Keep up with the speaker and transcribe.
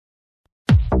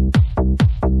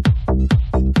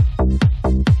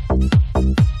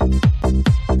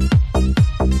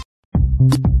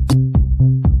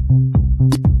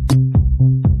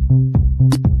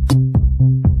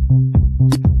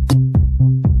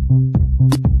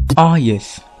Ah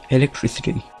yes,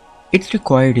 electricity. It's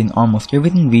required in almost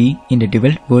everything we, in the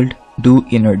developed world, do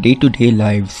in our day-to-day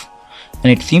lives.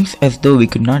 And it seems as though we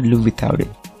could not live without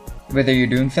it. Whether you're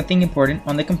doing something important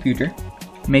on the computer,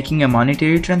 making a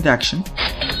monetary transaction,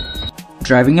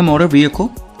 driving a motor vehicle,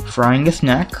 frying a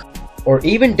snack, or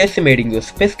even decimating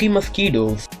those pesky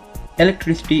mosquitoes,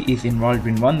 electricity is involved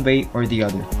in one way or the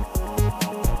other.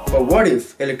 But what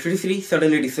if electricity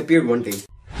suddenly disappeared one day?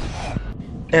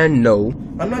 And no,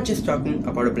 I'm not just talking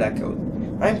about a blackout.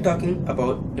 I'm talking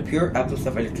about the pure absence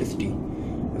of electricity,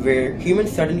 where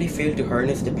humans suddenly fail to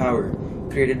harness the power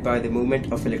created by the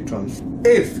movement of electrons.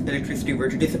 If electricity were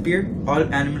to disappear, all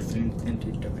animals will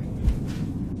instantly die.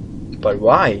 But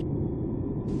why?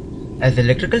 As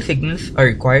electrical signals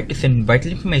are required to send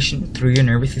vital information through your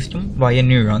nervous system via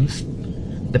neurons,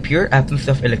 the pure absence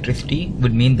of electricity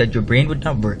would mean that your brain would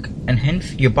not work, and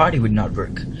hence your body would not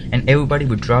work, and everybody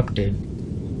would drop dead.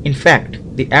 In fact,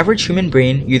 the average human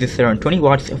brain uses around 20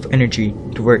 watts of energy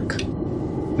to work,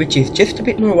 which is just a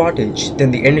bit more wattage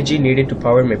than the energy needed to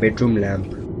power my bedroom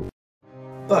lamp.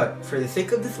 But for the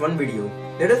sake of this one video,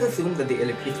 let us assume that the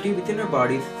electricity within our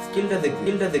bodies still does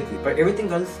exist, but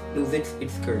everything else loses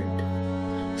its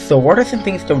current. So what are some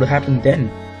things that would happen then?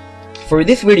 For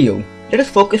this video, let us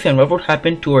focus on what would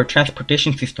happen to our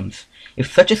transportation systems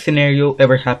if such a scenario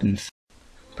ever happens.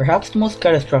 Perhaps the most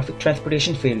catastrophic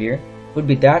transportation failure would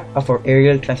be that of our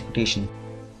aerial transportation.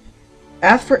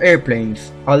 As for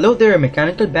airplanes, although there are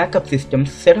mechanical backup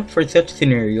systems set up for such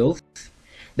scenarios,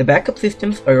 the backup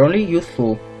systems are only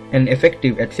useful and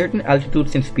effective at certain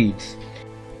altitudes and speeds.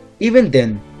 Even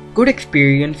then, good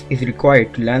experience is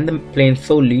required to land the plane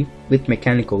solely with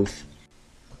mechanicals.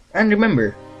 And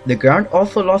remember, the ground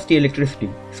also lost the electricity,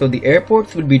 so the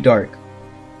airports will be dark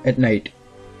at night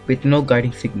with no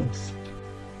guiding signals.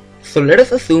 So let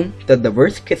us assume that the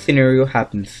worst case scenario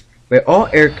happens, where all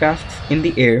aircrafts in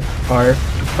the air are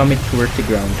to plummet towards the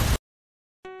ground.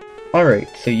 Alright,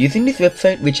 so using this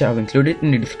website which I have included in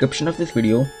the description of this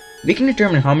video, we can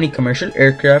determine how many commercial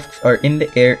aircrafts are in the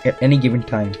air at any given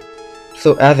time.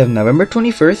 So as of November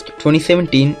 21st,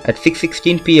 2017 at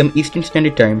 6:16 PM Eastern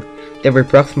Standard Time, there were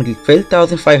approximately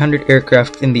 12,500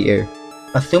 aircrafts in the air.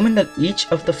 Assuming that each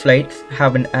of the flights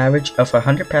have an average of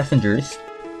 100 passengers,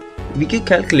 we could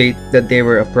calculate that there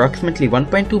were approximately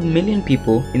 1.2 million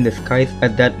people in the skies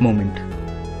at that moment.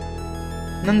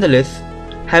 Nonetheless,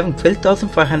 having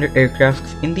 12,500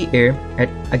 aircrafts in the air at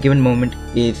a given moment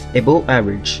is above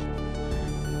average,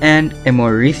 and a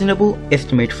more reasonable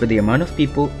estimate for the amount of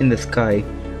people in the sky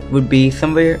would be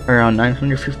somewhere around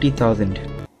 950,000.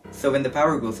 So when the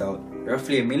power goes out,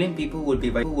 roughly 1 million people will be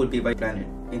by the planet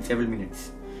in several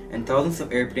minutes, and thousands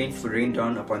of airplanes will rain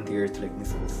down upon the earth like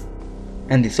missiles.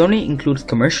 And this only includes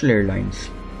commercial airlines.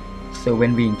 So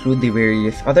when we include the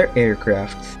various other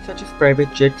aircrafts, such as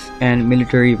private jets and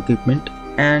military equipment,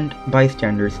 and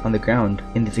bystanders on the ground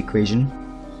in this equation,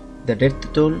 the death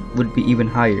toll would be even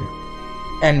higher.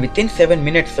 And within 7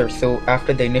 minutes or so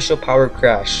after the initial power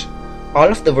crash,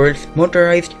 all of the world's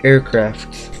motorized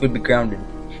aircrafts would be grounded,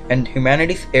 and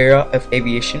humanity's era of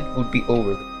aviation would be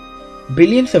over.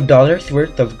 Billions of dollars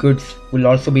worth of goods will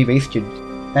also be wasted,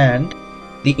 and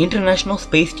the International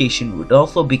Space Station would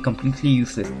also be completely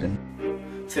useless then.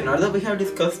 So now that we have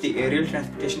discussed the aerial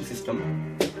transportation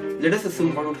system, let us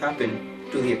assume what would happen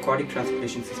to the aquatic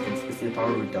transportation systems if the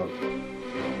power went out.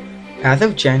 As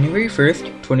of January 1st,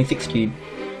 2016,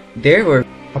 there were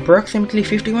approximately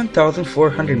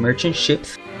 51,400 merchant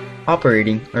ships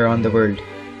operating around the world.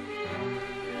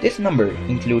 This number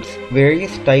includes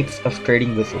various types of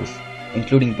trading vessels,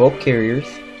 including bulk carriers,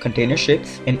 container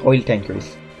ships, and oil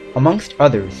tankers, amongst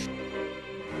others.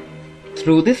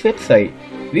 Through this website,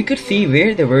 we could see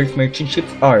where the world's merchant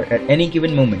ships are at any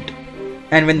given moment.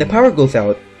 And when the power goes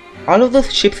out, all of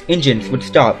those ships' engines would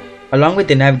stop, along with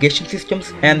the navigation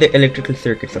systems and the electrical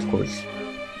circuits, of course.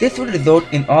 This would result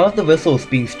in all of the vessels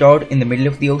being stalled in the middle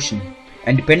of the ocean,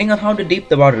 and depending on how deep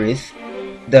the water is,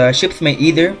 the ships may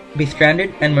either be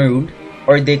stranded and marooned,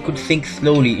 or they could sink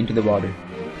slowly into the water.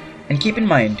 And keep in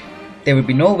mind, there would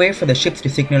be no way for the ships to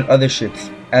signal other ships,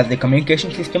 as the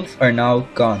communication systems are now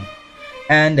gone,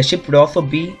 and the ship would also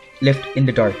be left in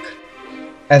the dark,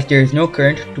 as there is no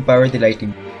current to power the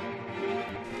lighting.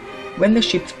 When the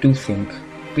ships do sink,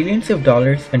 billions of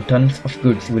dollars and tons of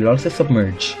goods will also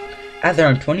submerge, as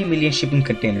around 20 million shipping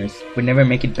containers will never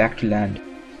make it back to land.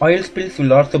 Oil spills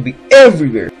will also be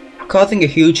everywhere, causing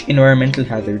a huge environmental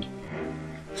hazard.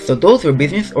 So those were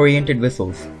business-oriented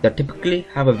vessels that typically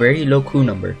have a very low crew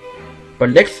number. But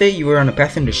let's say you were on a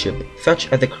passenger ship,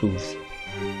 such as a cruise.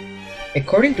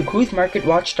 According to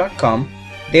cruisemarketwatch.com,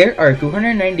 there are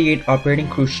 298 operating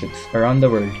cruise ships around the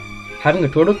world, having a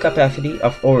total capacity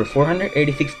of over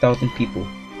 486,000 people.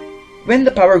 When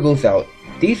the power goes out,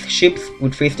 these ships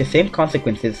would face the same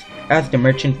consequences as the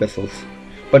merchant vessels,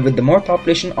 but with the more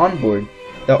population on board,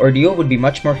 the ordeal would be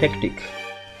much more hectic.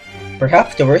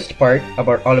 Perhaps the worst part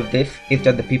about all of this is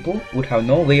that the people would have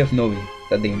no way of knowing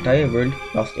that the entire world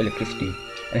lost electricity,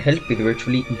 and help is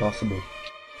virtually impossible.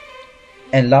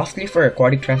 And lastly, for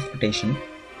aquatic transportation,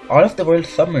 all of the world's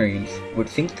submarines would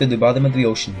sink to the bottom of the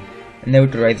ocean and never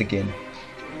to rise again.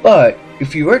 But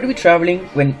if you were to be traveling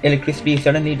when electricity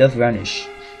suddenly does vanish,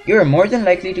 you are more than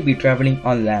likely to be traveling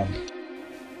on land.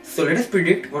 So let us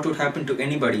predict what would happen to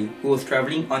anybody who was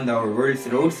traveling on our world's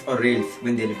roads or rails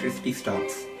when the electricity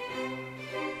stops.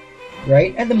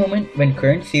 Right at the moment when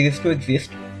current ceases to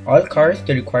exist, all cars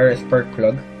that require a spark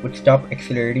plug would stop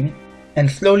accelerating and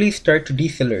slowly start to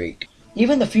decelerate.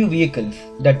 Even the few vehicles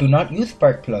that do not use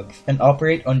spark plugs and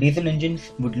operate on diesel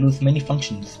engines would lose many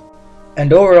functions.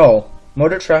 And overall,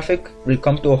 motor traffic will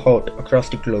come to a halt across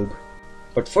the globe.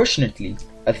 But fortunately,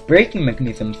 as braking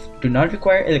mechanisms do not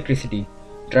require electricity,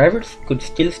 drivers could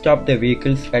still stop their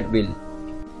vehicles at will.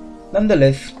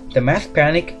 Nonetheless, the mass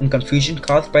panic and confusion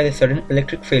caused by the sudden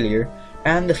electric failure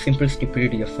and the simple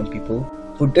stupidity of some people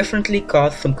would definitely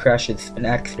cause some crashes and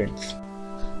accidents.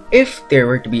 If there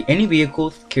were to be any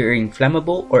vehicles carrying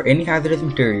flammable or any hazardous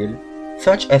material,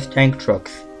 such as tank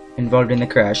trucks, involved in a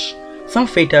crash, some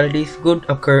fatalities could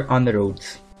occur on the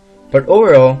roads. But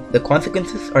overall, the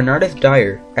consequences are not as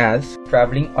dire as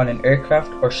traveling on an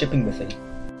aircraft or shipping vessel.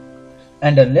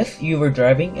 And unless you were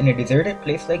driving in a deserted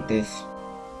place like this,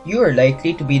 you are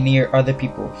likely to be near other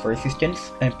people for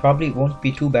assistance and probably won't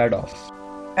be too bad off.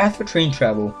 As for train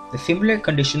travel, the similar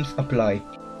conditions apply.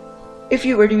 If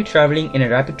you were to be traveling in a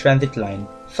rapid transit line,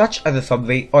 such as a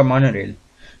subway or monorail,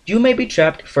 you may be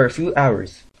trapped for a few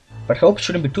hours, but hope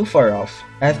shouldn't be too far off,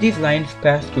 as these lines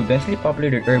pass through densely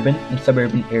populated urban and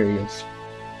suburban areas.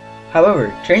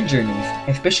 However, train journeys,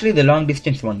 especially the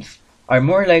long-distance ones, are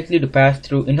more likely to pass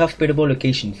through inhospitable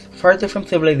locations farther from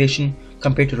civilization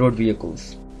compared to road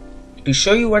vehicles. To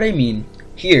show you what I mean,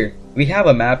 here we have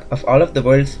a map of all of the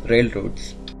world's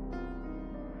railroads.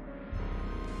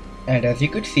 And as you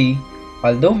could see,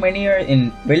 although many are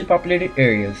in well-populated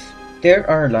areas, there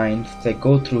are lines that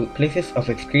go through places of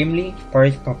extremely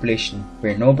sparse population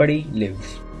where nobody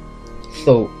lives.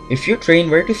 So, if your train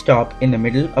were to stop in the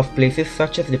middle of places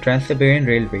such as the Trans-Siberian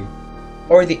Railway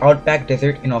or the outback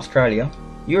desert in Australia,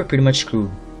 you are pretty much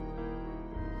screwed.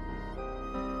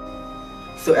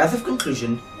 So as of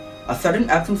conclusion, a sudden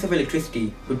absence of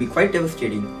electricity would be quite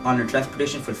devastating on our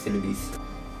transportation facilities.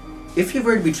 If you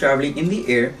were to be traveling in the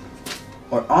air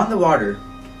or on the water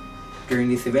during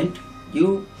this event,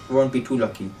 you won't be too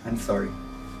lucky, I'm sorry.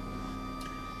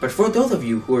 But for those of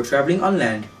you who are traveling on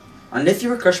land, unless you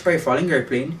were crushed by a falling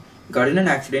airplane, got in an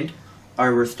accident,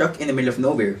 or were stuck in the middle of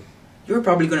nowhere, you were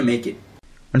probably going to make it.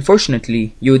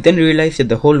 Unfortunately, you would then realize that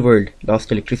the whole world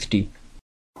lost electricity.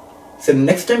 So the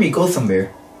next time you go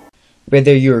somewhere,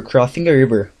 whether you are crossing a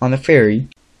river on a ferry,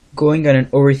 going on an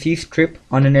overseas trip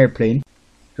on an airplane,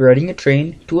 riding a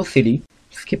train to a city,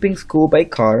 skipping school by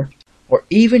car, or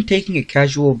even taking a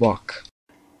casual walk,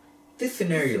 this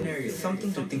scenario is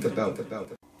something to think about.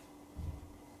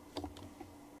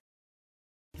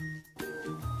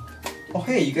 Oh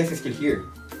hey, you guys are still here.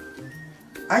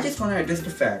 I just want to address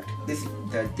the fact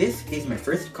that this is my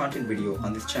first content video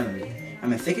on this channel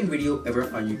and my second video ever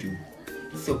on YouTube.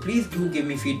 So please do give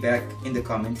me feedback in the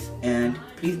comments, and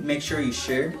please make sure you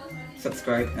share,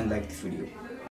 subscribe and like this video.